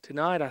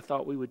tonight I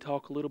thought we would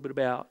talk a little bit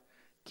about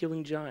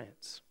killing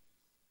giants.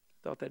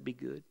 Thought that'd be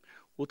good.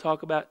 We'll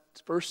talk about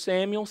 1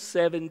 Samuel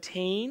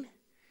 17.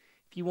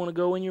 If you want to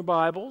go in your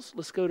Bibles,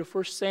 let's go to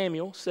 1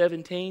 Samuel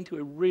 17 to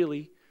a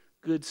really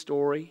good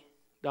story.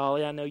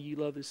 Dolly, I know you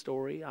love this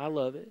story. I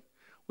love it.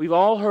 We've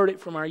all heard it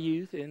from our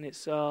youth, and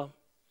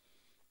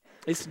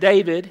it's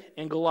David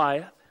and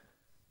Goliath.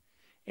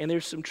 And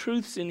there's some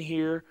truths in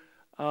here.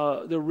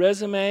 The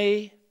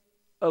resume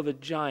of a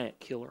giant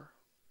killer.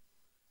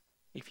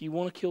 If you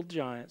want to kill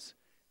giants,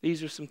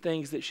 these are some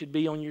things that should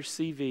be on your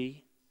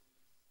CV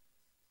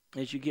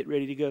as you get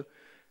ready to go.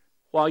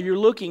 While you're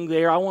looking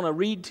there, I want to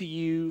read to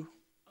you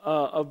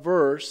a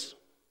verse,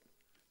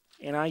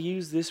 and I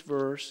use this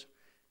verse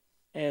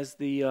as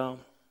the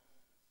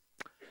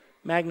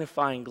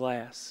magnifying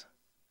glass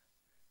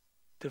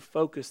to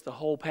focus the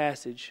whole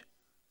passage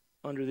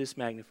under this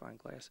magnifying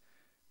glass.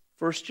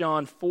 1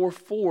 John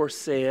 4:4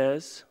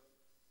 says,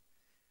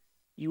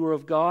 "You are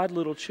of God,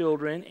 little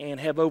children, and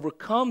have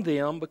overcome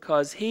them,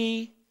 because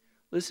he,"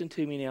 listen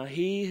to me now,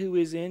 "he who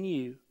is in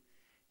you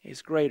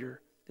is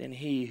greater than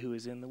he who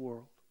is in the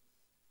world."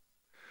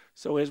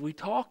 So as we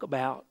talk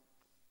about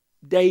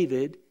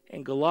David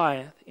and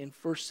Goliath in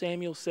 1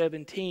 Samuel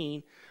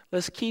 17,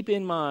 let's keep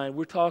in mind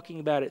we're talking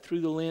about it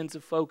through the lens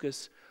of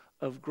focus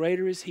of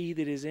greater is he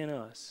that is in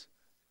us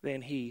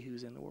than he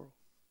who's in the world.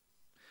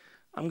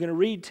 I'm going to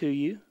read to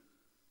you.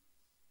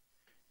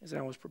 As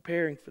I was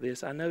preparing for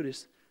this, I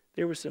noticed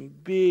there were some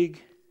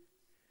big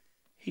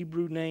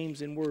Hebrew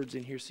names and words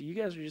in here, so you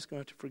guys are just going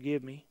to have to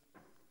forgive me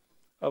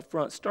up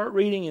front. Start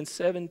reading in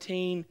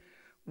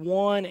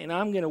 17:1, and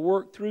I'm going to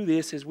work through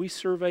this as we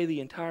survey the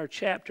entire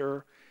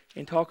chapter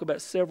and talk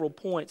about several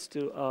points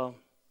to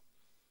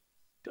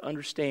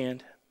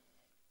understand.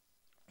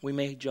 We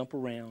may jump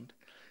around.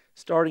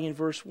 Starting in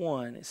verse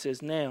 1, it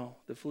says, "Now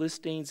the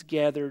Philistines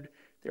gathered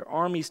their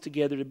armies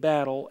together to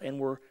battle and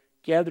were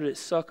gathered at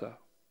Sukkah,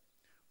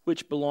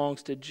 which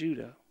belongs to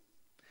Judah.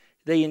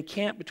 They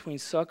encamped between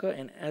Sukkah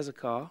and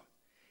Azekah,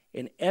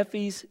 and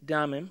Ephes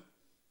Dammim,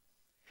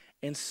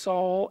 and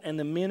Saul and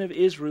the men of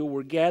Israel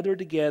were gathered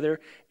together,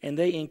 and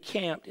they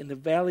encamped in the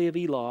valley of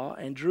Elah,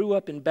 and drew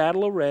up in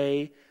battle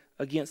array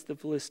against the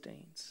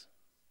Philistines.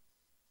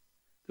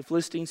 The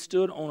Philistines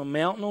stood on a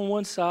mountain on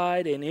one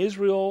side, and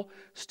Israel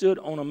stood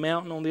on a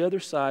mountain on the other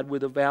side,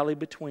 with a valley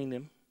between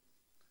them."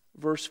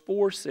 Verse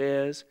 4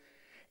 says,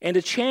 "And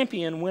a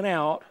champion went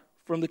out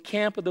from the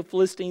camp of the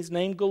Philistines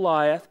named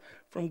Goliath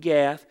from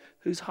Gath,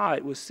 whose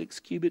height was 6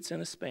 cubits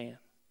and a span."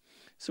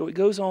 So it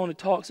goes on and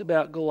talks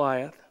about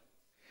Goliath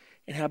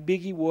and how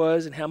big he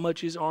was and how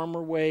much his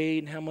armor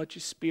weighed and how much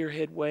his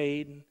spearhead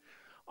weighed and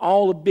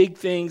all the big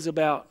things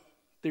about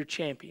their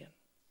champion.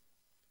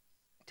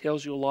 It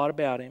tells you a lot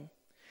about him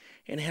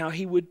and how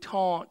he would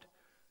taunt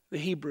the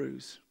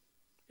Hebrews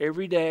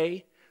every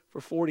day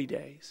for 40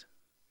 days.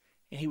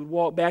 And he would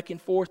walk back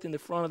and forth in the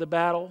front of the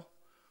battle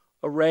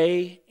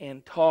array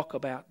and talk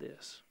about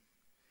this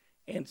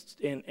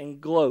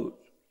and gloat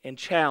and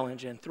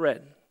challenge and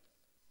threaten.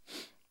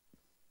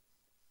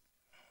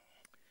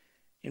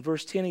 In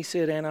verse 10 he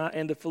said,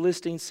 and the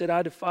Philistines said,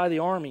 "I defy the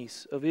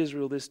armies of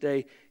Israel this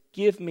day.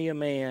 Give me a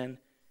man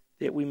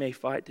that we may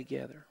fight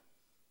together."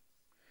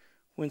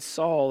 When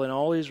Saul and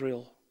all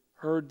Israel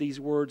heard these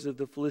words of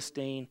the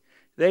Philistine,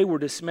 they were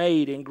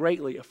dismayed and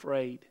greatly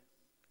afraid.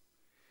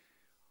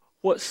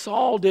 What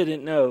Saul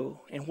didn't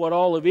know and what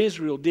all of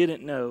Israel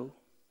didn't know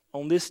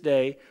on this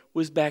day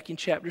was back in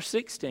chapter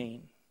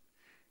 16.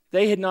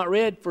 They had not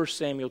read 1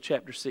 Samuel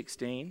chapter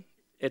 16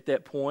 at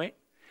that point,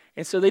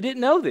 and so they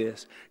didn't know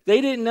this. They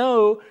didn't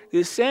know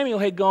that Samuel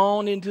had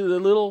gone into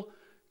the little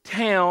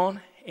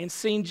town and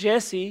seen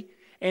Jesse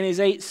and his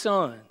 8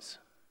 sons.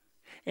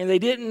 And they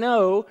didn't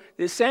know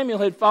that Samuel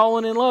had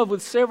fallen in love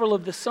with several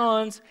of the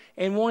sons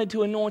and wanted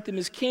to anoint them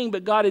as king,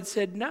 but God had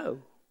said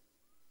no.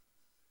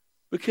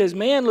 Because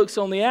man looks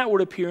on the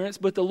outward appearance,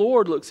 but the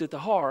Lord looks at the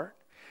heart.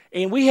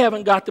 And we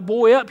haven't got the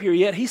boy up here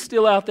yet. He's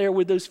still out there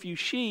with those few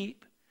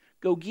sheep.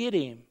 Go get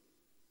him.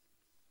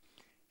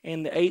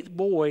 And the 8th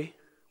boy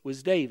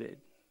was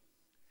David.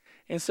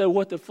 And so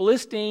what the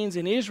Philistines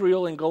and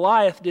Israel and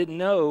Goliath didn't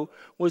know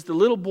was the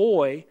little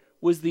boy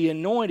was the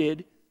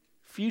anointed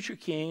future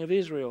king of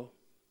Israel.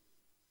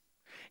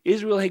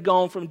 Israel had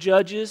gone from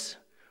judges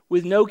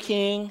with no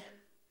king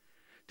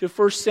to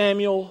 1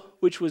 Samuel,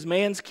 which was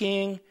man's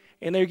king,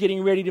 and they're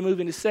getting ready to move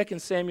into 2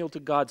 Samuel to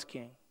God's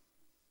king.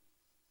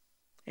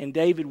 And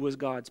David was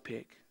God's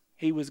pick.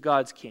 He was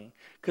God's king.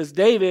 Because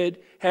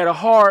David had a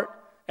heart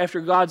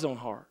after God's own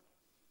heart.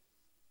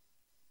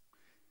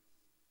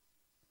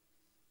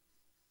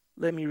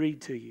 Let me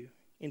read to you.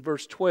 In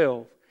verse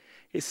 12,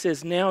 it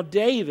says, "Now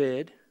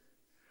David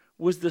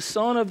was the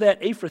son of that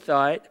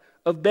Ephrathite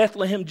of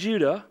Bethlehem,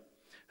 Judah,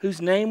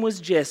 whose name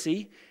was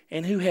Jesse,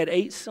 and who had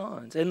 8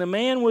 sons. And the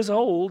man was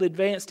old,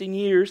 advanced in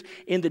years,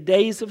 in the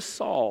days of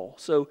Saul."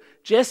 So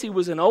Jesse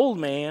was an old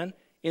man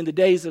in the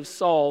days of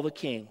Saul the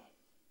king.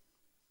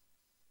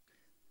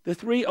 The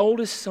 3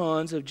 oldest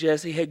sons of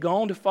Jesse had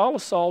gone to follow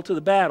Saul to the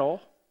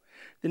battle.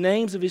 The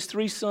names of his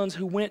 3 sons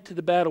who went to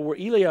the battle were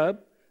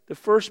Eliab, the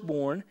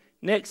firstborn,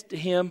 next to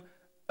him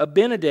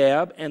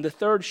Abinadab, and the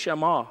third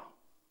Shammah.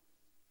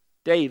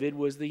 David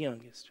was the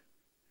youngest.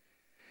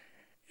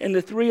 And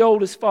the three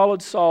oldest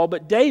followed Saul,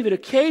 but David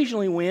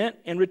occasionally went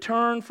and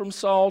returned from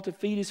Saul to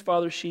feed his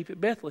father's sheep at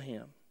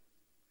Bethlehem.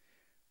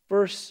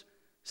 Verse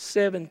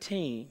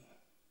 17.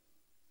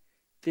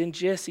 Then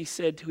Jesse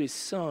said to his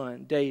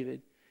son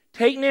David,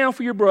 "Take now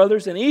for your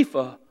brothers an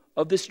ephah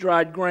of this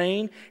dried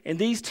grain and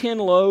these 10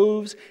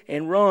 loaves,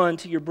 and run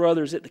to your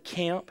brothers at the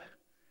camp,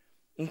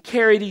 and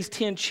carry these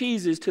 10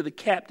 cheeses to the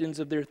captains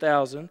of their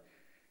 1,000,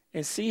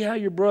 and see how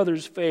your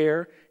brothers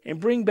fare,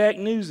 and bring back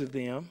news of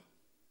them."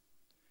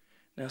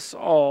 Now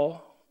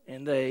Saul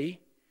and they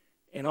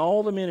and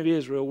all the men of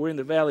Israel were in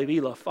the valley of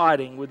Elah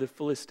fighting with the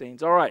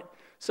Philistines. All right,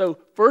 so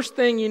first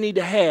thing you need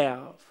to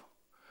have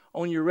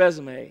on your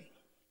resume,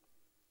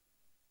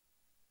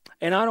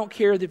 and I don't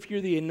care if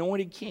you're the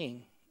anointed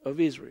king of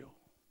Israel,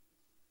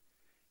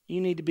 you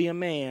need to be a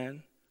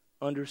man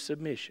under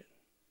submission.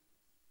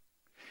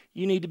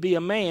 You need to be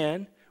a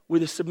man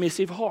with a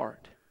submissive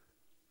heart.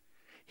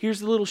 Here's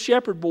the little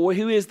shepherd boy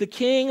who is the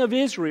king of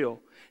Israel.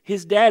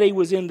 His daddy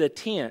was in the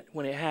tent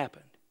when it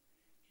happened.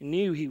 He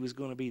knew he was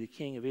going to be the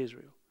king of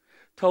Israel.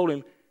 Told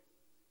him,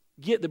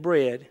 get the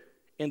bread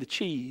and the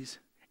cheese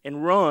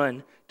and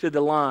run to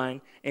the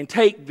line and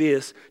take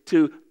this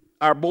to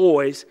our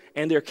boys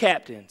and their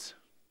captains.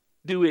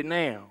 Do it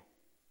now.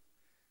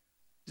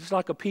 Just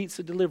like a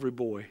pizza delivery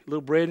boy, a little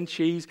bread and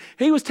cheese.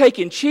 He was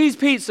taking cheese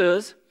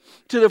pizzas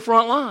to the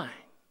front line.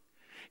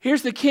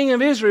 Here's the king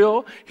of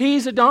Israel.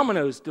 He's a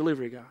Domino's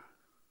delivery guy.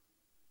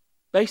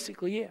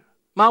 Basically, yeah.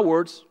 My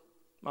words.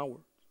 But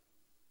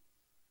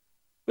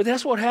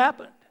that's what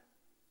happened.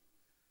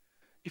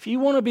 If you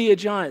want to be a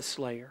giant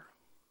slayer,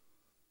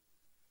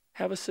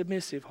 have a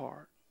submissive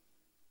heart.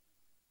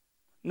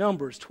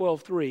 Numbers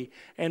 12:3.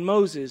 And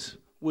Moses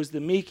was the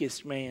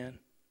meekest man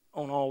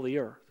on all the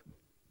earth.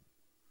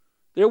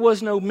 There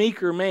was no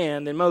meeker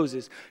man than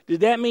Moses. Did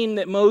that mean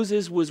that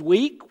Moses was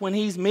weak when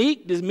he's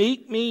meek? Does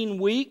meek mean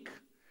weak?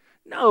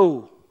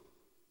 No.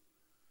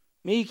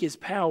 Meek is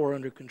power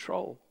under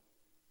control.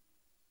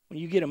 When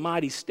you get a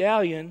mighty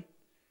stallion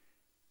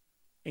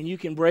and you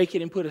can break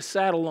it and put a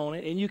saddle on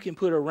it, and you can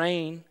put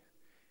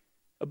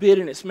a bit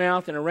in its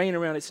mouth and a rein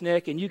around its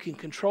neck, and you can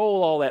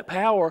control all that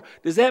power,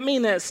 does that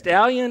mean that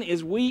stallion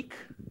is weak?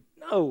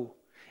 No.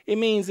 It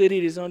means that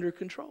it is under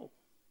control.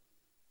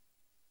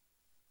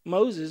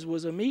 Moses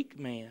was a meek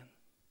man.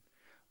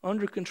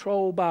 Under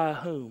control by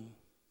whom?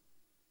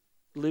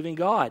 The living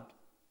God.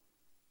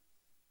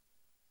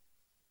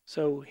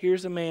 So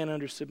here's a man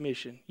under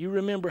submission. You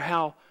remember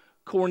how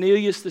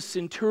Cornelius the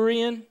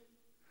centurion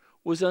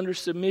was under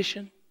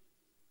submission?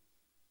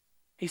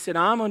 He said,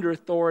 I'm under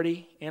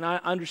authority, and I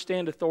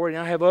understand authority,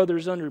 and I have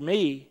others under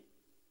me.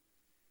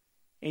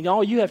 And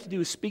all you have to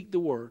do is speak the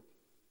word,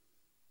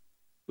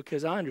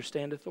 because I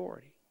understand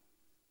authority.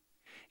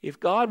 If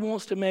God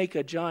wants to make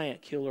a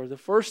giant killer, the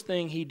first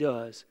thing he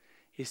does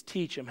is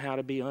teach him how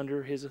to be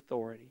under his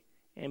authority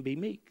and be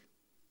meek.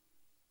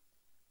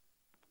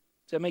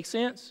 Does that make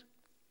sense?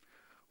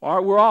 All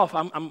right, we're off.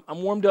 I'm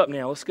warmed up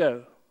now. Let's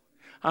go.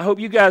 I hope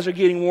you guys are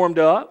getting warmed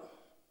up.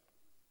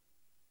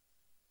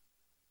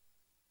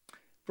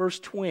 Verse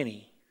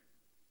 20.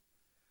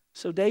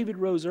 So David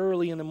rose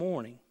early in the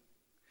morning,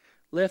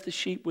 left the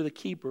sheep with a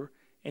keeper,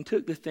 and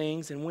took the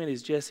things and went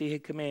as Jesse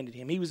had commanded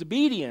him. He was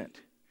obedient.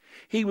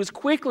 He was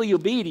quickly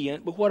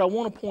obedient, but what I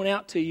want to point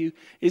out to you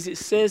is it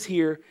says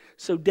here,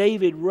 so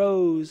David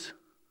rose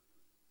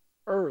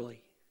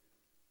early.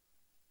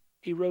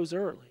 He rose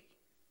early.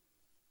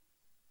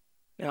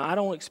 Now, I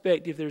don't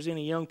expect if there's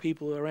any young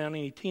people around,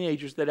 any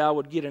teenagers, that I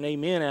would get an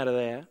amen out of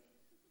that.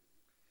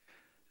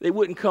 They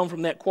wouldn't come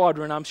from that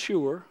quadrant, I'm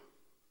sure.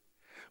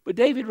 But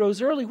David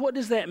rose early. What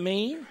does that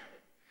mean?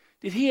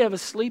 Did he have a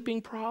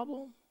sleeping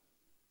problem?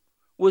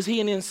 Was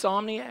he an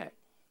insomniac?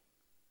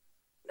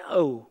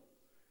 No.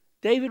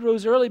 David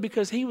rose early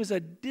because he was a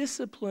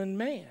disciplined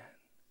man.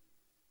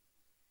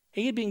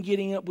 He had been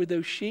getting up with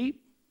those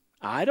sheep,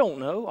 I don't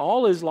know,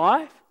 all his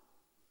life.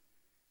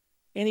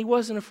 And he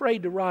wasn't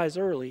afraid to rise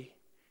early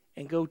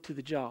and go to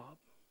the job.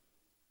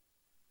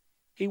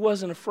 He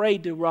wasn't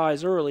afraid to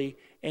rise early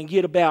and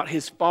get about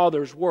his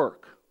father's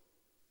work.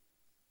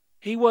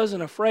 He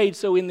wasn't afraid.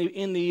 So in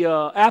the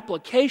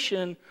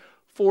application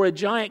for a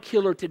giant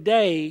killer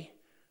today,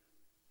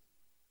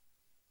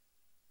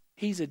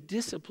 he's a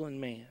disciplined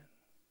man.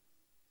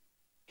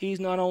 He's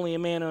not only a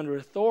man under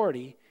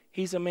authority,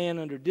 he's a man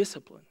under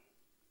discipline.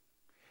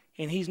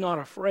 And he's not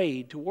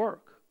afraid to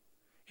work.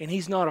 And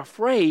he's not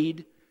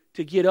afraid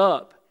to get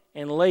up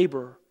and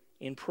labor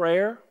in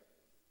prayer,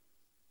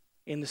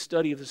 in the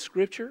study of the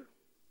Scripture,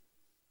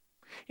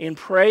 in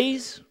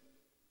praise,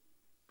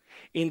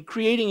 in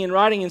creating and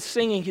writing and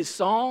singing his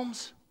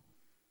psalms.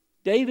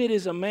 David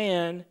is a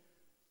man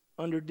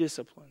under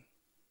discipline.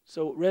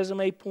 So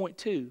resume point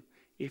 2,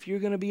 if you're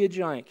going to be a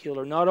giant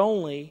killer, not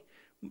only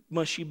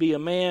must you be a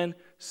man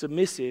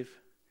submissive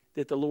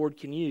that the Lord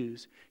can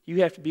use,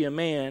 you have to be a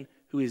man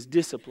who is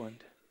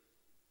disciplined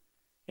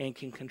and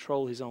can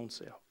control his own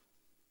self.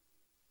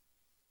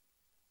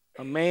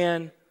 a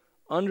man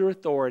under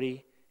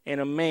authority, and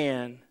a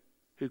man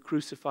who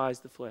crucifies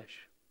the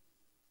flesh.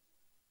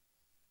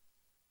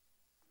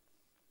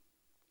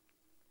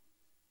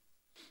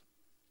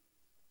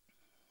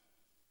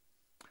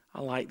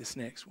 I like this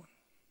next one.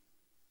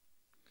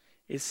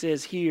 It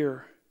says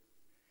here,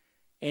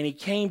 and he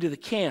came to the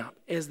camp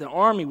as the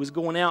army was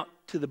going out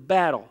to the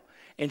battle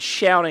and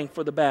shouting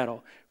for the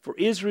battle. For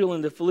Israel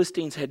and the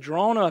Philistines had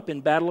drawn up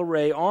in battle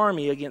array,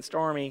 army against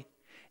army.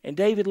 And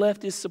David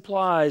left his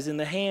supplies in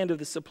the hand of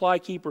the supply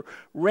keeper,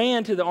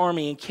 ran to the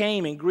army, and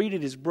came and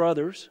greeted his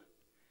brothers.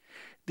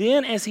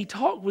 Then as he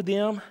talked with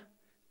them,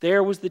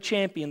 there was the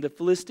champion, the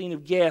Philistine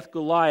of Gath,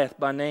 Goliath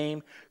by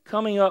name,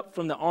 coming up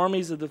from the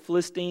armies of the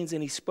Philistines,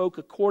 and he spoke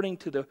according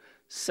to the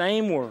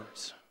same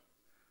words.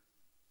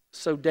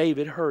 So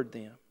David heard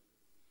them.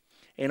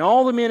 And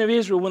all the men of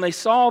Israel, when they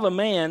saw the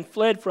man,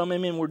 fled from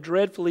him and were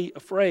dreadfully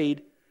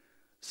afraid.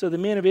 So the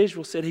men of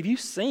Israel said, have you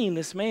seen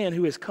this man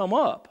who has come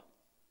up?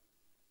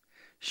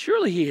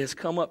 Surely he has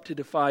come up to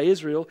defy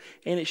Israel,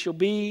 and it shall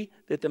be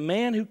that the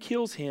man who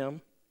kills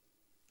him,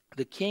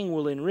 the king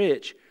will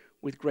enrich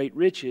with great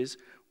riches,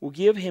 will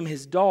give him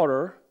his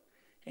daughter,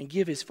 and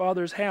give his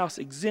father's house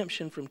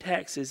exemption from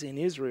taxes in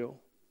Israel.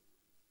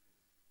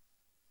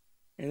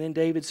 And then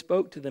David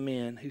spoke to the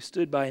men who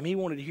stood by him. He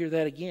wanted to hear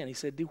that again. He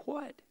said, do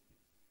what?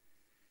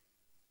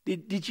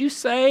 Did you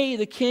say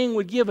the king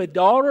would give a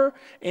daughter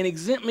and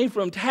exempt me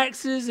from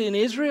taxes in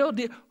Israel?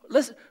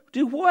 Let's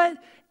do what?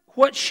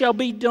 What shall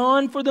be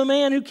done for the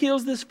man who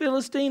kills this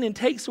Philistine and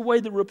takes away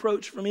the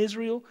reproach from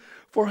Israel?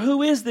 For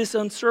who is this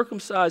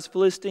uncircumcised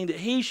Philistine that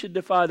he should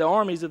defy the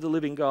armies of the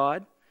living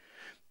God?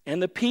 And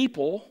the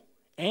people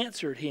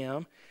answered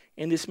him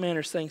in this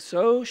manner, saying,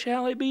 so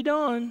shall it be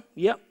done.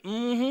 Yep,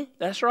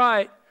 that's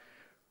right.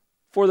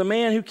 For the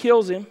man who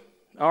kills him.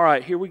 All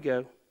right, here we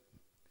go.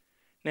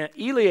 Now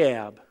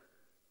Eliab,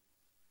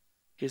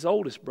 his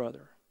oldest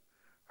brother,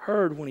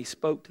 heard when he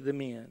spoke to the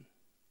men.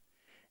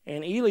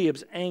 And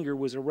Eliab's anger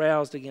was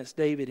aroused against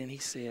David, and he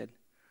said,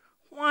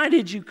 why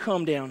did you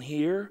come down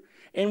here?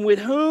 And with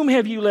whom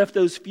have you left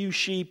those few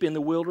sheep in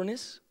the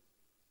wilderness?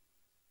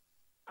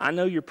 I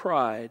know your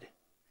pride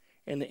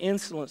and the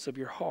insolence of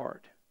your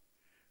heart,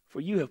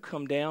 for you have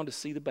come down to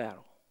see the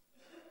battle.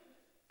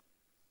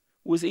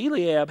 Was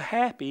Eliab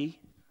happy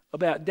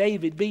about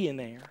David being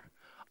there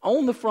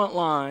on the front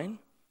line,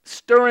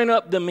 stirring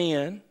up the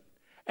men,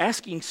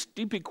 asking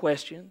stupid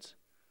questions?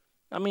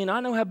 I mean, I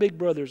know how big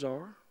brothers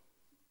are.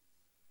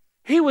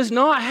 He was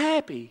not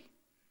happy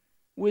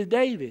with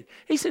David.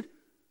 He said,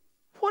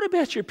 what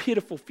about your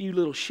pitiful few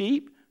little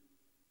sheep?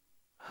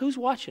 Who's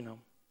watching them?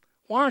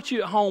 Why aren't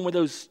you at home with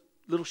those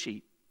little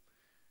sheep?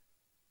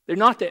 They're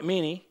not that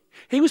many.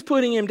 He was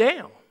putting him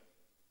down.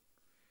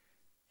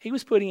 He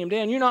was putting him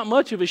down. You're not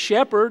much of a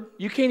shepherd.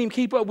 You can't even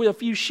keep up with a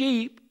few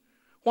sheep.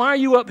 Why are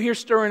you up here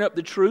stirring up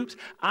the troops?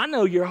 I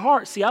know your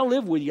heart. See, I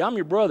live with you. I'm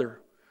your brother.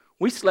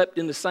 We slept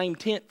in the same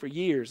tent for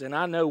years, and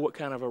I know what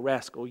kind of a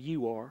rascal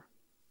you are.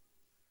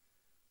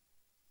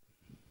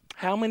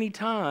 How many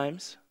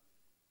times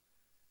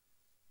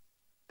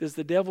does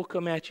the devil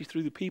come at you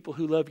through the people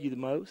who love you the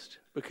most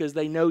because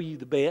they know you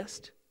the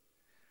best?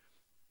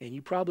 And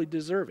you probably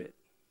deserve it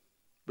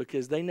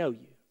because they know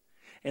you.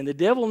 And the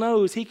devil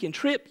knows he can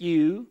trip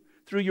you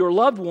through your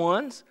loved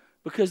ones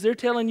because they're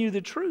telling you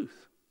the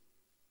truth.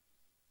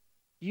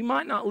 You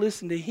might not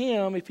listen to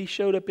him if he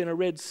showed up in a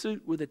red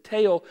suit with a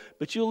tail,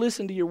 but you'll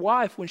listen to your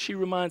wife when she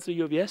reminds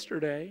you of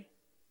yesterday.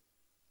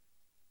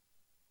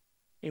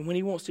 And when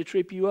he wants to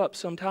trip you up,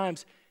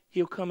 sometimes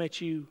he'll come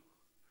at you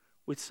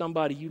with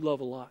somebody you love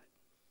a lot.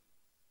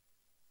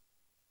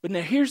 But now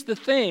here's the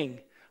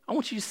thing. I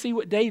want you to see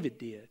what David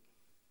did.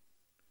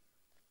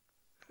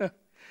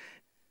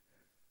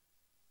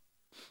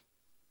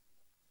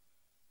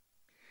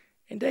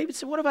 And David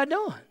said, what have I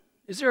done?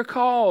 Is there a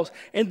cause?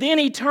 And then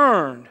he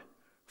turned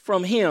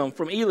from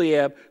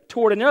Eliab,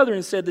 toward another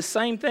and said the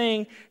same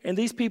thing. And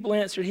these people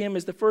answered him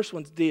as the first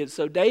ones did.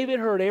 So David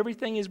heard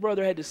everything his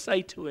brother had to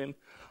say to him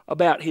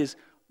about his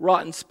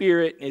rotten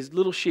spirit and his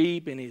little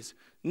sheep and his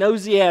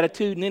nosy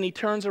attitude. And then he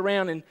turns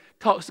around and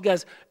talks to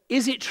guys.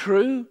 Is it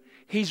true?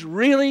 He's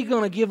really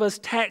going to give us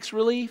tax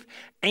relief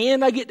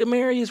and I get to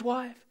marry his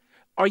wife?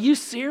 Are you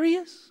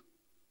serious?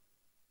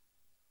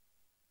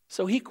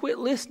 So he quit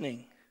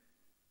listening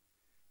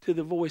to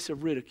the voice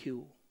of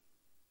ridicule.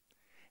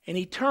 And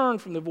he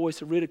turned from the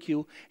voice of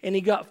ridicule and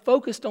he got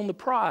focused on the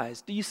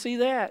prize. Do you see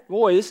that?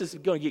 Boy, this is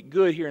going to get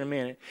good here in a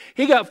minute.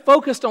 He got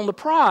focused on the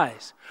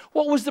prize.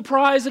 What was the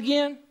prize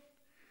again?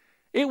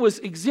 It was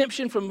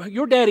exemption from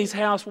your daddy's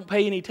house won't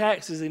pay any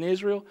taxes in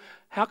Israel.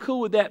 How cool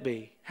would that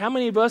be? How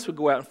many of us would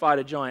go out and fight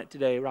a giant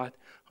today, right?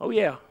 Oh,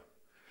 yeah.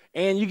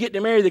 And you get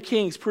to marry the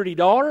king's pretty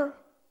daughter?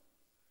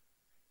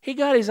 He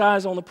got his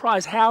eyes on the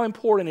prize. How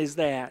important is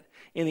that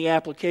in the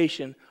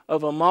application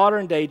of a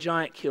modern-day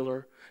giant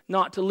killer?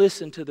 Not to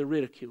listen to the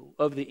ridicule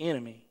of the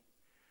enemy,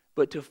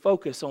 but to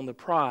focus on the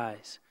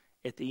prize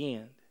at the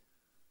end.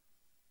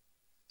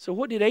 So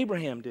what did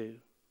Abraham do?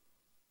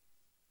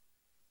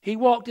 He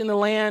walked in the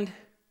land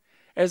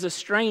as a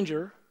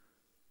stranger,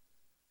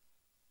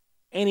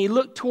 and he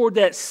looked toward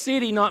that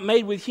city not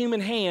made with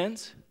human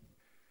hands,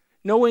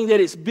 knowing that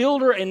its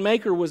builder and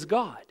maker was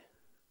God.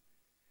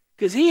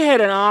 Because he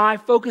had an eye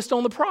focused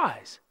on the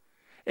prize.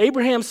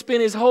 Abraham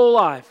spent his whole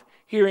life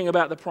hearing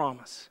about the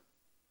promise.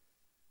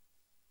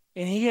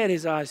 And he had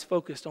his eyes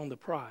focused on the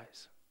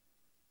prize.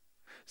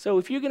 So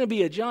if you're going to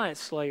be a giant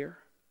slayer,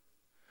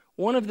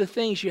 one of the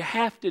things you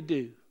have to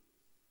do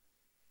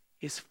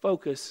is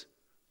focus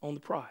on the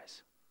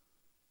prize.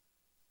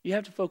 You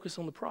have to focus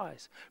on the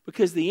prize.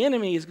 Because the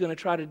enemy is going to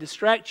try to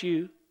distract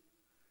you,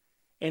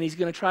 and he's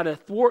going to try to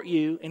thwart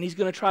you, and he's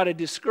going to try to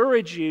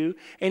discourage you,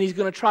 and he's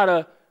going to try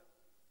to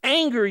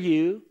anger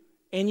you,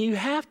 and you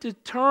have to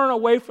turn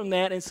away from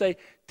that and say,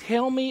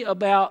 tell me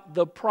about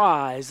the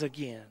prize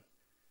again,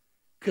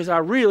 because I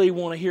really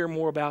want to hear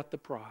more about the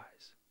prize.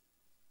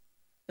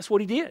 That's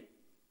what he did.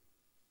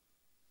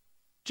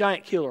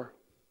 Giant killer,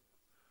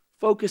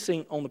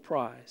 focusing on the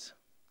prize.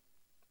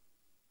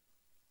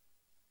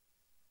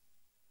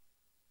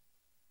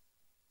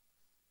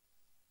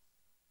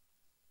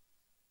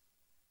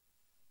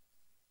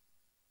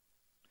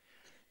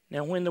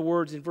 Now, when the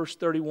words in verse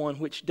 31,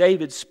 which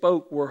David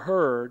spoke, were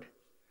heard,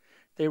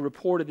 they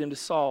reported them to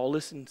Saul.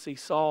 Listen, see,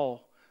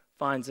 Saul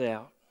finds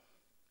out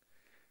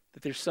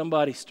that there's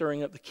somebody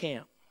stirring up the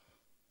camp.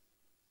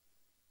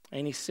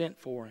 And he sent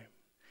for him.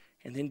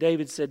 And then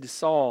David said to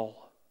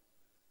Saul,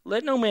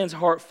 let no man's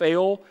heart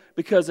fail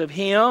because of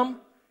him.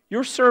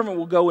 Your servant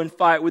will go and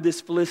fight with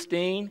this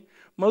Philistine.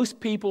 Most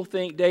people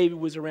think David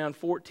was around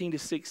 14 to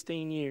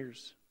 16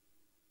 years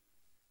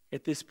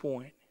at this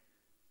point.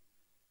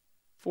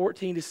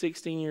 14 to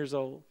 16 years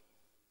old.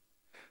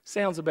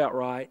 Sounds about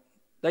right.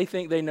 They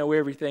think they know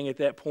everything at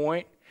that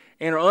point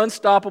and are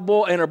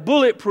unstoppable and are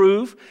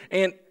bulletproof.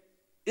 And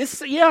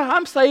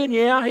I'm saying,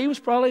 he was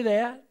probably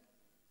that.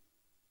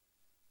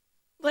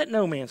 Let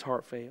no man's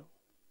heart fail.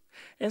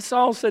 And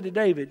Saul said to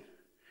David,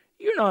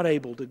 you're not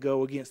able to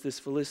go against this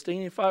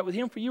Philistine and fight with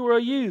him, for you are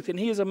a youth, and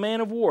he is a man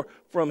of war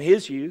from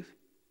his youth.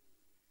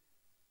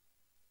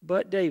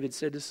 But David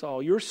said to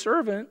Saul, your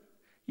servant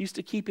used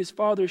to keep his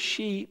father's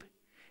sheep,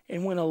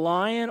 and when a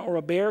lion or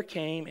a bear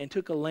came and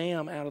took a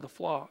lamb out of the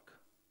flock,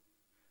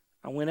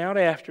 I went out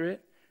after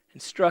it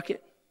and struck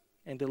it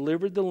and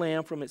delivered the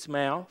lamb from its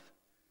mouth.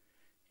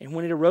 And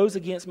when it arose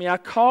against me, I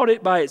caught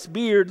it by its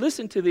beard.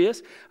 Listen to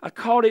this. I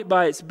caught it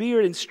by its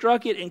beard and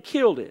struck it and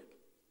killed it.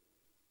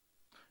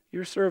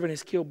 Your servant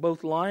has killed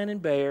both lion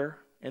and bear,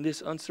 and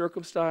this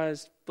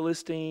uncircumcised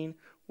Philistine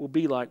will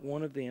be like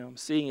one of them,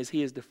 seeing as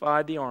he has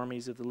defied the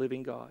armies of the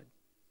living God.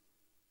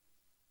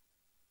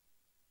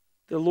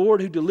 The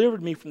Lord who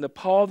delivered me from the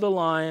paw of the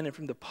lion and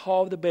from the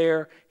paw of the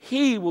bear,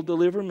 he will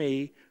deliver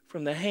me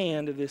from the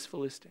hand of this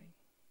Philistine.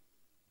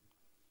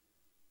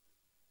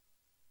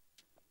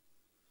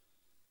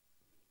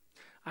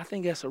 I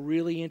think that's a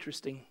really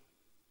interesting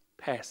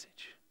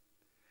passage.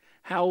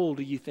 How old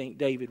do you think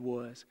David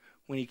was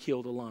when he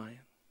killed a lion?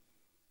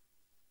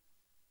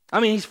 I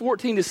mean, he's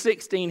 14 to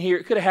 16 here.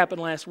 It could have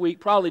happened last week.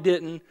 Probably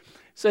didn't.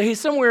 So he's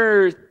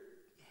somewhere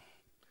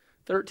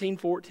 13,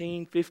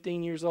 14,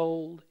 15 years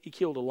old. He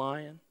killed a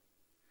lion.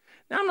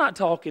 Now, I'm not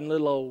talking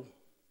little old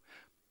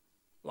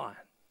lion.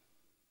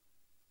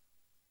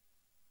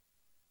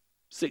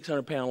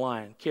 600-pound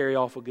lion. Carry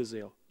off a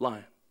gazelle.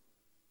 Lion.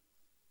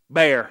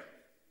 Bear.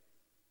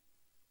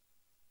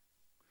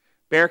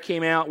 Bear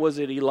came out, was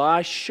it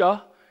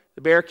Elisha?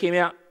 The bear came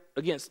out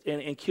against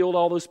and killed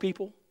all those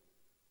people?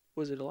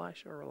 Was it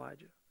Elisha or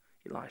Elijah?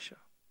 Elisha.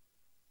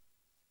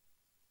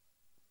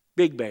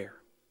 Big bear.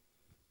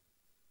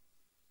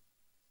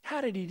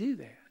 How did he do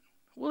that?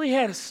 Well, he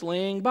had a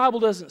sling.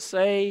 Bible doesn't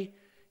say.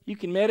 You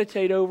can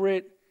meditate over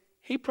it.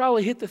 He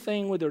probably hit the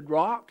thing with a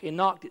rock and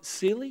knocked it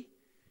silly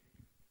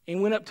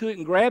and went up to it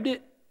and grabbed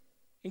it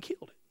and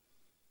killed it.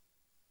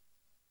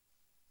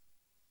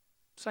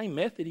 Same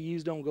method he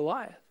used on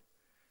Goliath.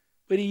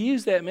 But he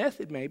used that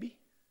method maybe.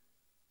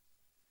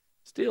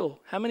 Still,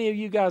 how many of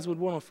you guys would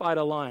want to fight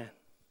a lion?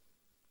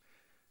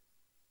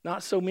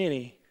 Not so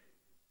many.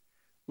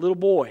 Little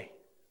boy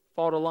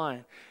fought a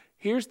lion.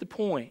 Here's the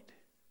point.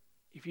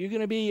 If you're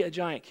going to be a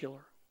giant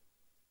killer,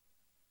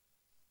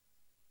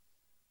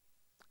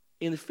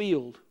 in the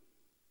field,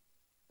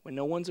 when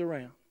no one's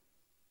around,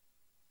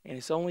 and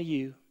it's only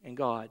you and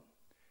God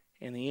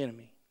and the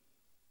enemy,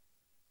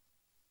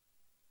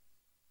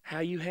 how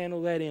you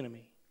handle that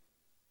enemy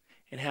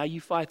and how you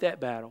fight that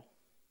battle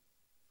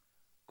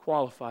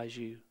qualifies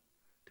you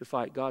to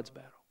fight God's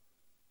battle.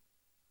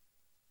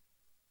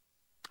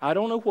 I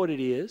don't know what it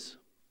is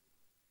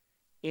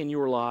in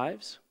your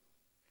lives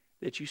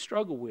that you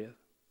struggle with.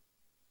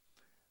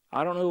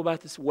 I don't know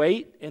about this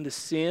weight and the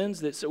sins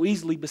that so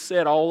easily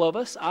beset all of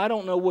us. I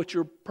don't know what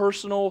your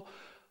personal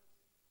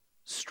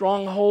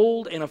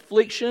stronghold and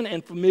affliction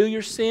and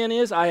familiar sin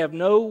is. I have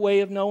no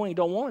way of knowing.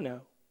 Don't want to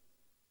know.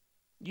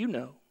 You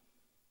know.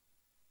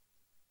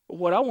 But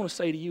what I want to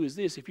say to you is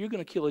this. If you're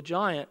going to kill a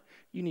giant,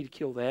 you need to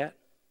kill that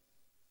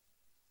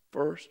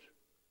first.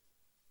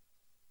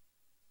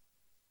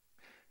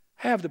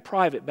 Have the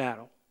private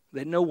battle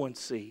that no one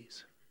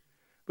sees.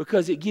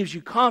 because it gives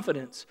you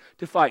confidence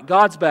to fight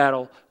God's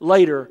battle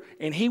later,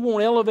 and He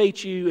won't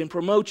elevate you and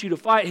promote you to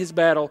fight His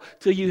battle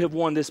till you have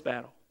won this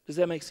battle. Does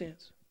that make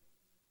sense?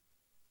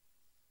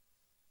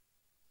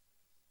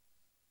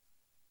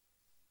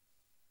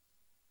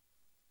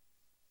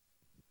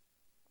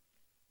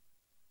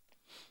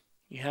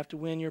 You have to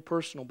win your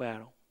personal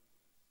battle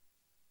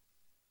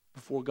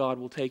before God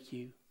will take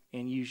you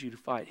and use you to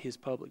fight His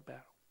public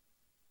battle.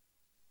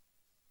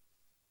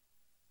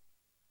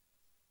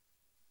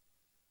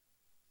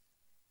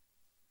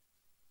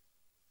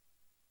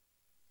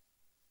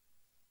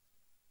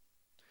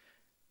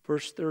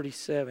 Verse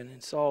 37,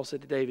 and Saul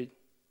said to David,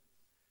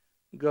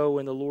 "Go,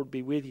 and the Lord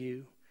be with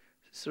you."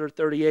 Verse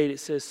 38, it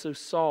says, "So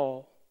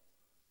Saul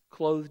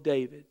clothed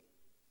David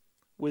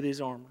with his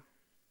armor.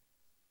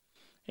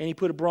 And he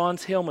put a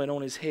bronze helmet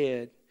on his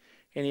head,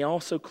 and he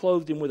also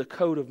clothed him with a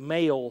coat of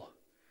mail.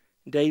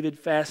 David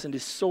fastened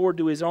his sword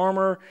to his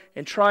armor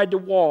and tried to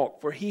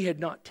walk, for he had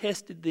not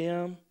tested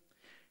them.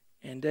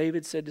 And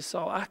David said to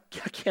Saul, I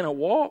cannot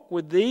walk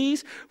with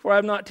these, for I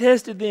have not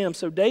tested them."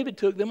 So David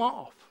took them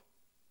off.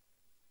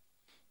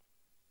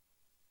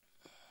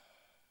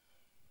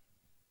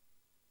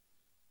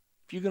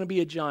 If you're going to be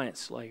a giant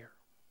slayer,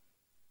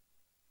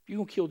 if you're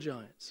going to kill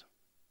giants,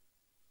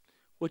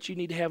 what you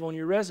need to have on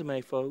your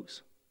resume,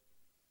 folks,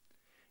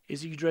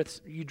 is you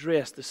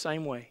dress the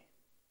same way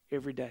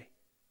every day.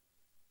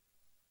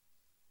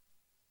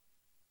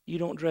 You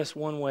don't dress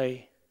one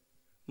way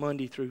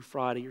Monday through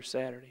Friday or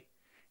Saturday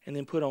and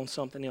then put on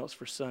something else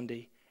for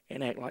Sunday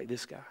and act like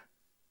this guy.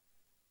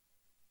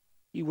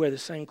 You wear the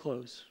same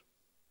clothes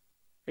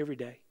every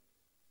day.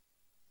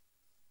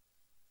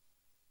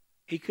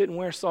 He couldn't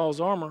wear Saul's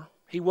armor.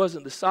 He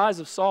wasn't the size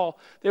of Saul.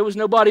 There was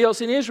nobody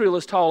else in Israel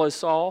as tall as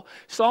Saul.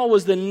 Saul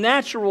was the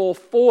natural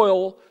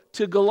foil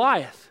to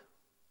Goliath.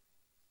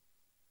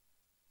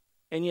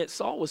 And yet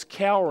Saul was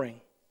cowering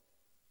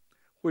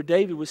where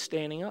David was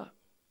standing up.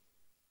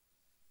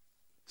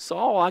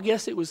 Saul, I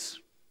guess it was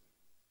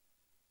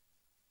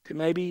to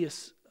maybe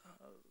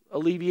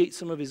alleviate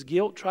some of his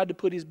guilt, tried to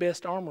put his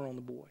best armor on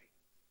the boy.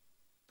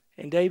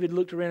 And David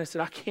looked around and said,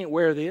 "I can't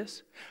wear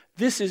this.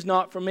 This is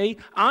not for me.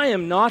 I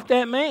am not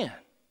that man.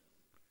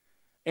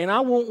 And I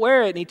won't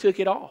wear it." And he took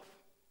it off.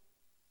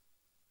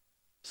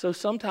 So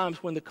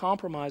sometimes when the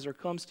compromiser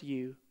comes to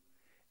you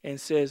and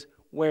says,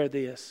 "Wear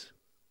this,"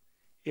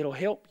 it'll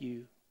help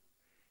you.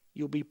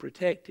 You'll be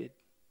protected.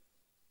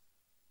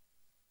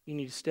 You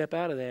need to step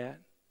out of that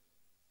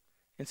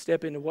and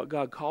step into what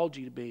God called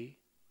you to be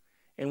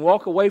and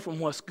walk away from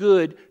what's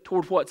good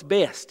toward what's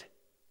best.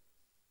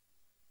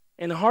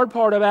 And the hard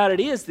part about it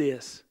is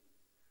this,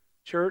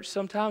 church,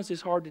 sometimes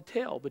it's hard to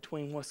tell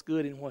between what's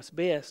good and what's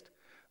best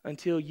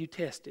until you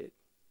test it.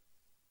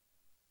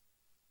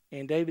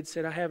 And David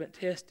said, "I haven't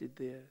tested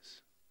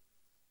this.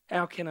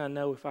 How can I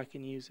know if I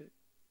can use it?"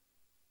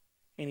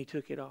 And he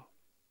took it off.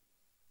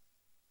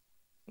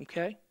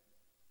 Okay?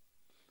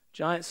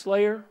 Giant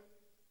slayer,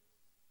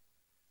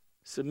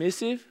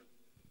 submissive.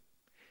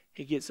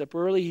 He gets up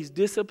early. He's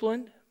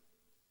disciplined.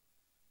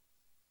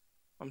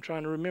 I'm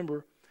trying to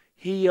remember.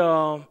 He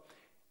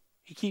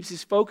keeps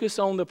his focus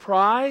on the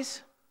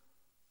prize,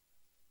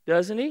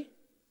 doesn't he?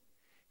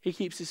 He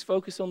keeps his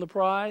focus on the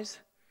prize.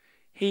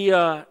 He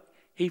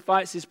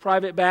fights his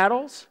private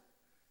battles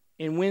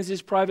and wins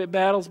his private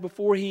battles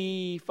before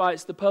he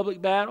fights the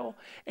public battle.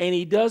 And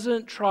he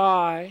doesn't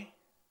try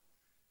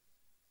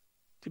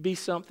to be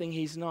something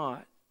he's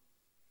not.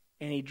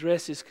 And he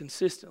dresses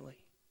consistently.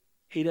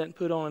 He doesn't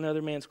put on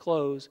another man's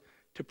clothes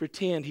to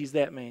pretend he's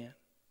that man.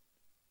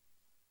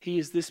 He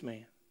is this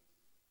man.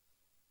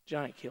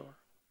 Giant killer.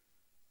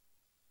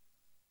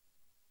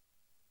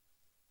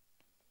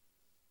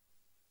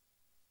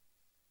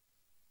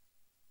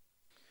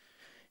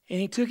 And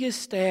he took his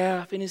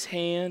staff in his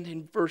hand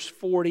in verse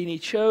 40, and he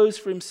chose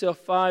for himself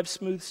 5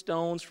 smooth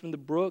stones from the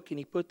brook, and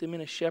he put them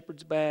in a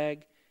shepherd's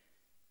bag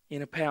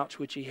in a pouch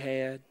which he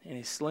had, and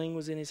his sling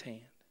was in his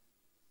hand.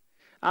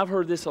 I've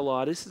heard this a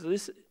lot.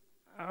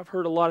 I've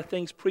heard a lot of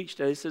things preached.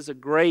 This is a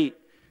great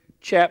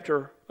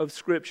chapter of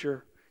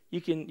Scripture.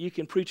 You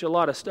can preach a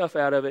lot of stuff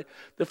out of it.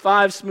 The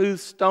 5 smooth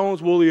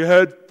stones. Well, he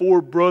had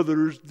 4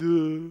 brothers.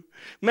 Duh.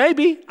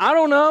 Maybe, I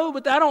don't know,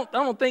 but I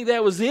don't think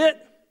that was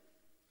it.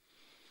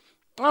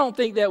 I don't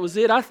think that was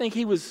it. I think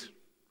he was.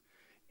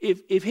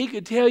 If he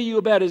could tell you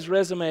about his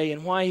resume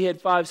and why he had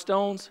 5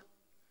 stones,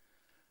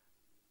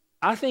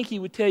 I think he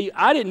would tell you,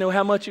 I didn't know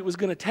how much it was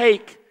going to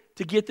take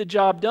to get the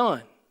job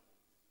done.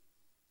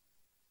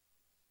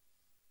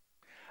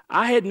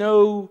 I had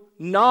no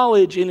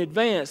knowledge in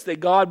advance that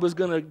God was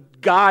going to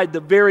guide the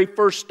very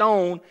first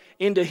stone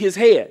into his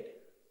head.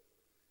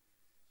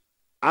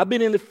 I've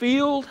been in the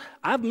field.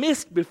 I've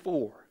missed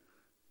before.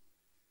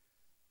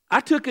 I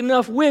took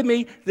enough with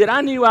me that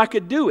I knew I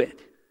could do it.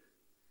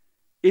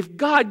 If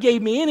God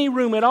gave me any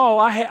room at all,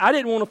 I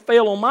didn't want to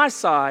fail on my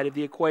side of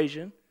the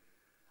equation.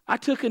 I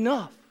took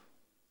enough.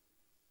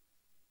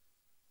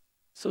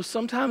 So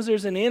sometimes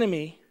there's an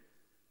enemy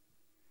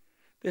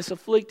that's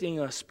afflicting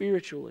us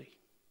spiritually.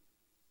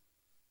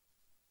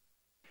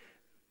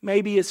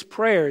 Maybe it's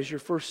prayer is your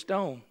first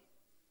stone,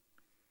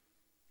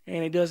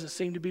 and it doesn't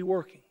seem to be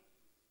working.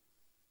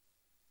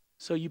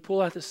 So you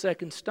pull out the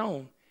second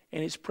stone,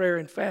 and it's prayer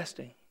and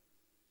fasting.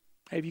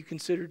 Have you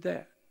considered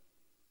that?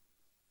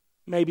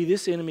 Maybe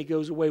this enemy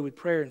goes away with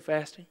prayer and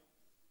fasting.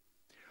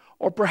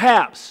 Or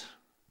perhaps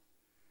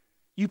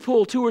you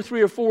pull 2 or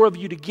 3 or 4 of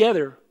you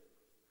together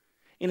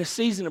in a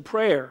season of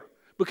prayer,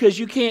 because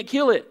you can't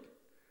kill it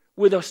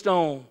with a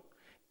stone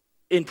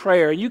in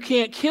prayer. You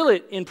can't kill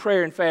it in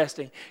prayer and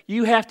fasting.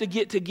 You have to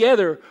get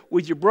together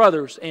with your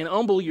brothers and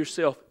humble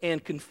yourself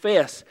and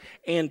confess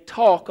and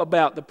talk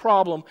about the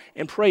problem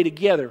and pray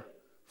together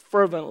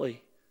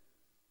fervently.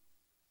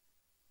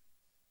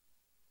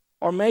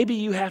 Or maybe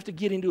you have to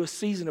get into a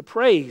season of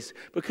praise,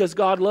 because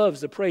God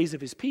loves the praise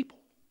of His people.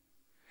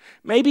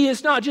 Maybe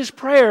it's not just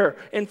prayer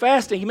and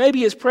fasting.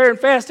 Maybe it's prayer and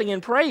fasting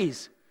and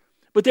praise.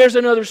 But there's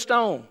another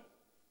stone.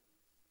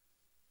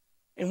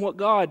 And what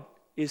God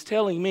is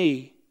telling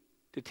me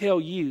to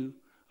tell you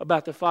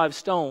about the 5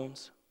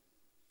 stones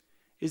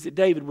is that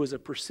David was a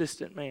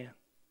persistent man.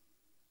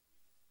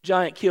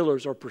 Giant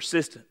killers are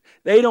persistent.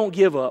 They don't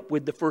give up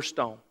with the first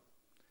stone.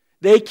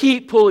 They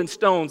keep pulling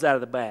stones out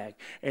of the bag.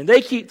 And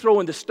they keep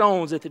throwing the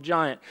stones at the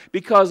giant,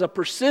 because a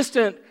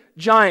persistent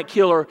giant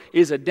killer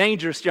is a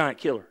dangerous giant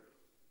killer.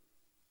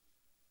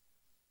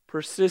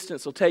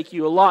 Persistence will take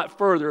you a lot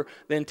further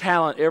than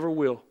talent ever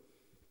will.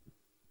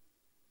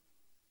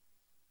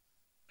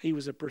 He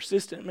was a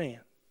persistent man.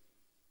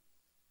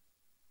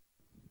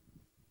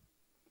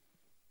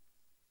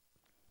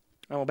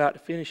 I'm about to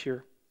finish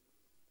here.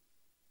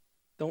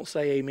 Don't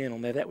say amen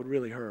on that. That would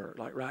really hurt,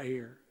 like right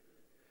here.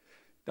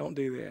 Don't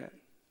do that.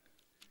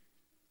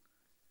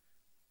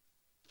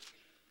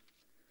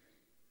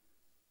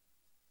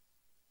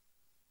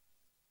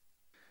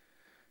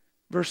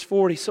 Verse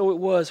 40, so it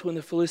was when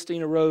the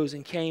Philistine arose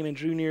and came and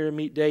drew near to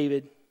meet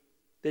David,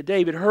 that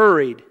David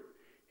hurried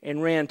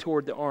and ran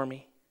toward the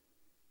army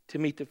to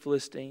meet the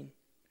Philistine.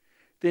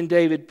 Then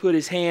David put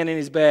his hand in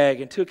his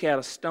bag and took out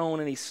a stone,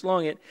 and he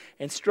slung it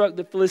and struck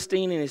the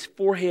Philistine in his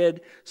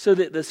forehead, so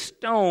that the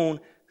stone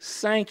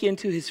sank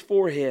into his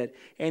forehead,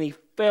 and he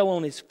fell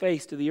on his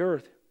face to the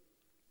earth.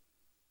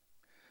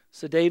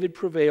 So David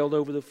prevailed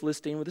over the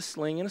Philistine with a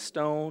sling and a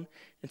stone,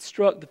 and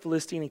struck the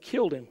Philistine and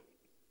killed him.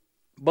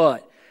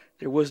 But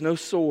there was no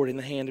sword in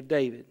the hand of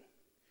David.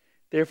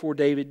 Therefore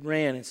David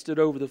ran and stood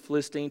over the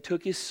Philistine,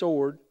 took his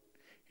sword,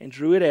 and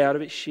drew it out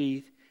of its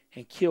sheath,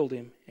 and killed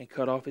him, and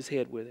cut off his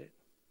head with it.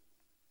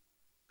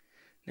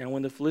 Now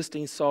when the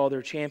Philistines saw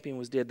their champion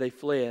was dead, they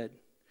fled.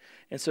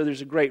 And so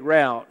there's a great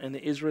rout, and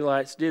the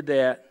Israelites did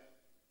that.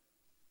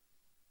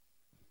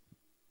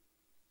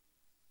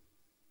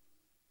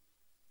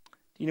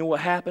 Do you know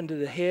what happened to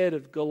the head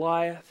of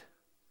Goliath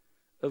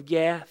of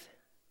Gath?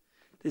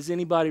 Does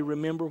anybody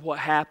remember what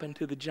happened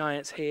to the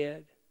giant's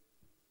head?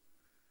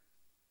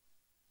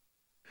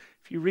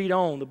 If you read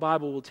on, the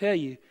Bible will tell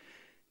you,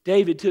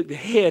 David took the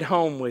head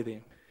home with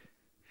him.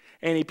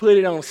 And he put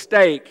it on a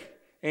stake,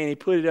 and he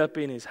put it up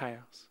in his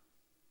house.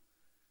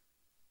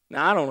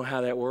 Now, I don't know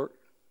how that worked.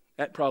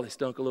 That probably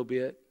stunk a little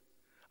bit.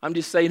 I'm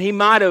just saying he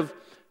might have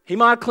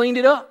cleaned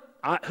it up.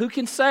 Who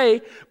can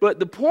say? But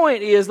the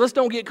point is, let's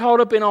don't get caught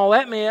up in all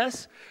that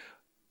mess.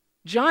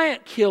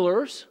 Giant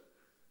killers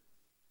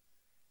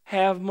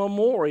have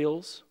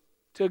memorials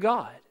to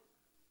God.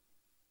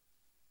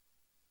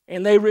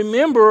 And they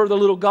remember the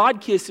little God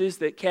kisses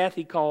that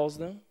Kathy calls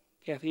them.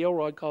 Kathy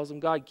Elrod calls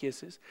them God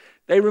kisses.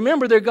 They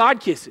remember their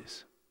God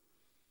kisses.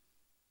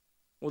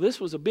 Well, this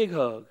was a big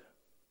hug.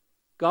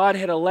 God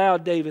had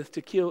allowed David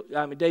to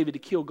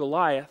kill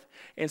Goliath.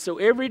 And so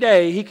every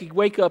day he could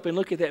wake up and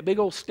look at that big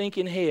old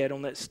stinking head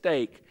on that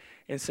stake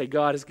and say,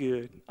 God is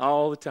good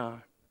all the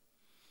time.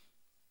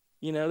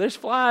 You know, there's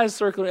flies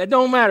circling. It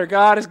don't matter.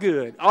 God is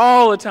good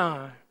all the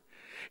time.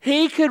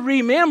 He could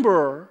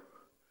remember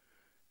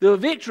the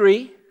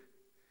victory,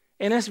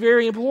 and that's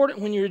very important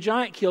when you're a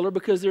giant killer,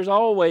 because there's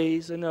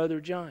always another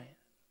giant.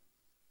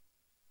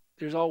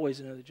 There's always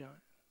another giant.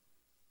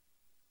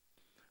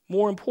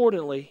 More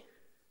importantly,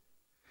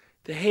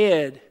 the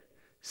head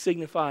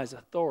signifies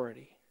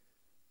authority.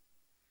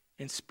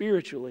 And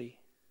spiritually,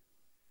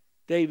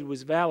 David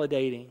was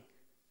validating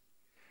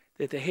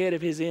that the head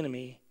of his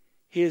enemy's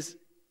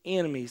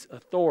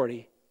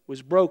authority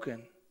was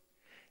broken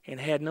and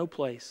had no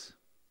place.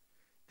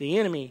 The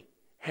enemy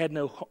had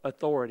no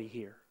authority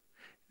here.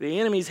 The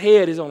enemy's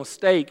head is on a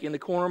stake in the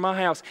corner of my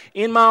house.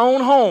 In my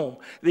own home,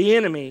 the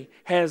enemy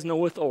has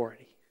no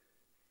authority.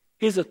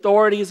 His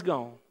authority is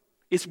gone.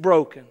 It's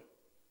broken.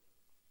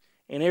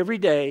 And every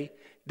day,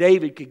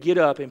 David could get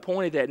up and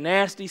point at that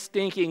nasty,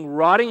 stinking,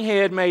 rotting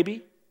head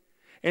maybe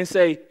and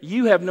say,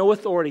 you have no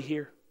authority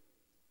here.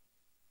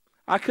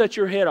 I cut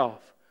your head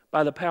off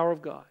by the power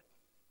of God.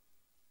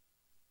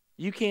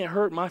 You can't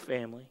hurt my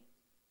family.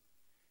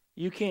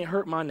 You can't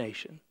hurt my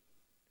nation.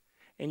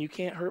 And you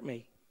can't hurt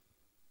me.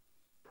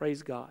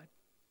 Praise God.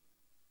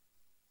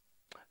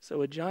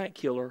 So a giant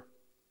killer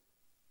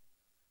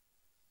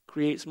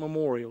creates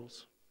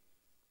memorials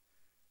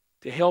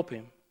to help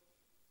him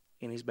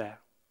in his battle.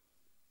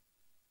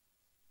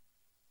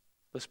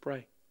 Let's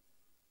pray.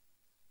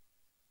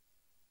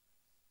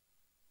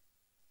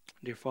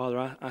 Dear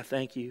Father, I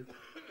thank you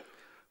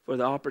for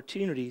the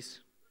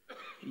opportunities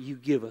you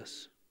give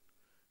us,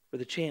 for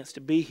the chance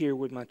to be here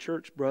with my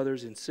church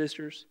brothers and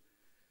sisters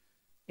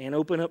and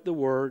open up the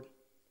Word,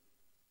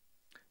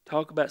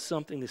 talk about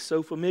something that's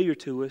so familiar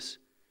to us,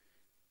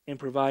 and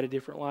provide a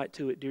different light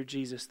to it. Dear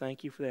Jesus,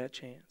 thank you for that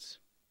chance.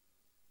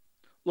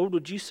 Lord,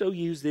 would you so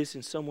use this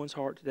in someone's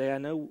heart today? I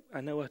know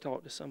I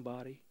talked to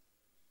somebody.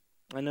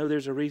 I know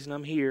there's a reason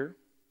I'm here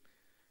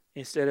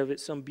instead of at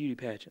some beauty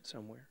pageant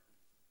somewhere.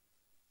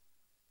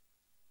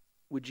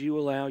 Would you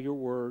allow your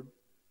word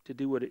to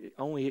do what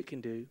only it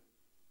can do?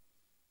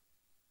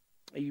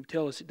 You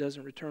tell us it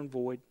doesn't return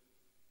void.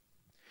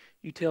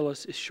 You tell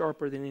us it's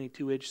sharper than any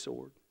two-edged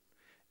sword,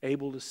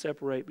 able to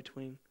separate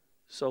between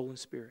soul and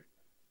spirit,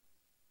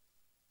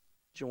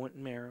 joint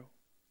and marrow,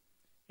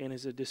 and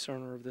is a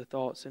discerner of the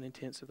thoughts and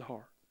intents of the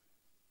heart.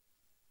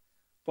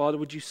 Father,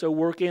 would you so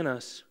work in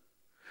us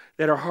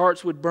that our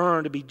hearts would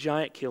burn to be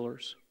giant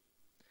killers,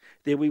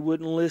 that we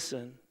wouldn't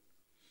listen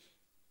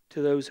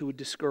to those who would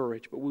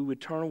discourage, but we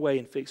would turn away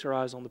and fix our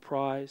eyes on the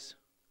prize,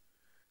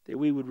 that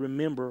we would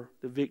remember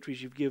the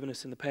victories you've given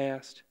us in the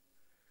past,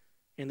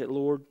 and that,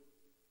 Lord,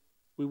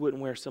 we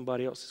wouldn't wear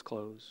somebody else's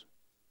clothes,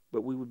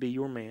 but we would be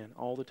your man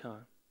all the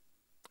time.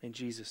 In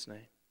Jesus'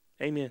 name,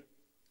 amen.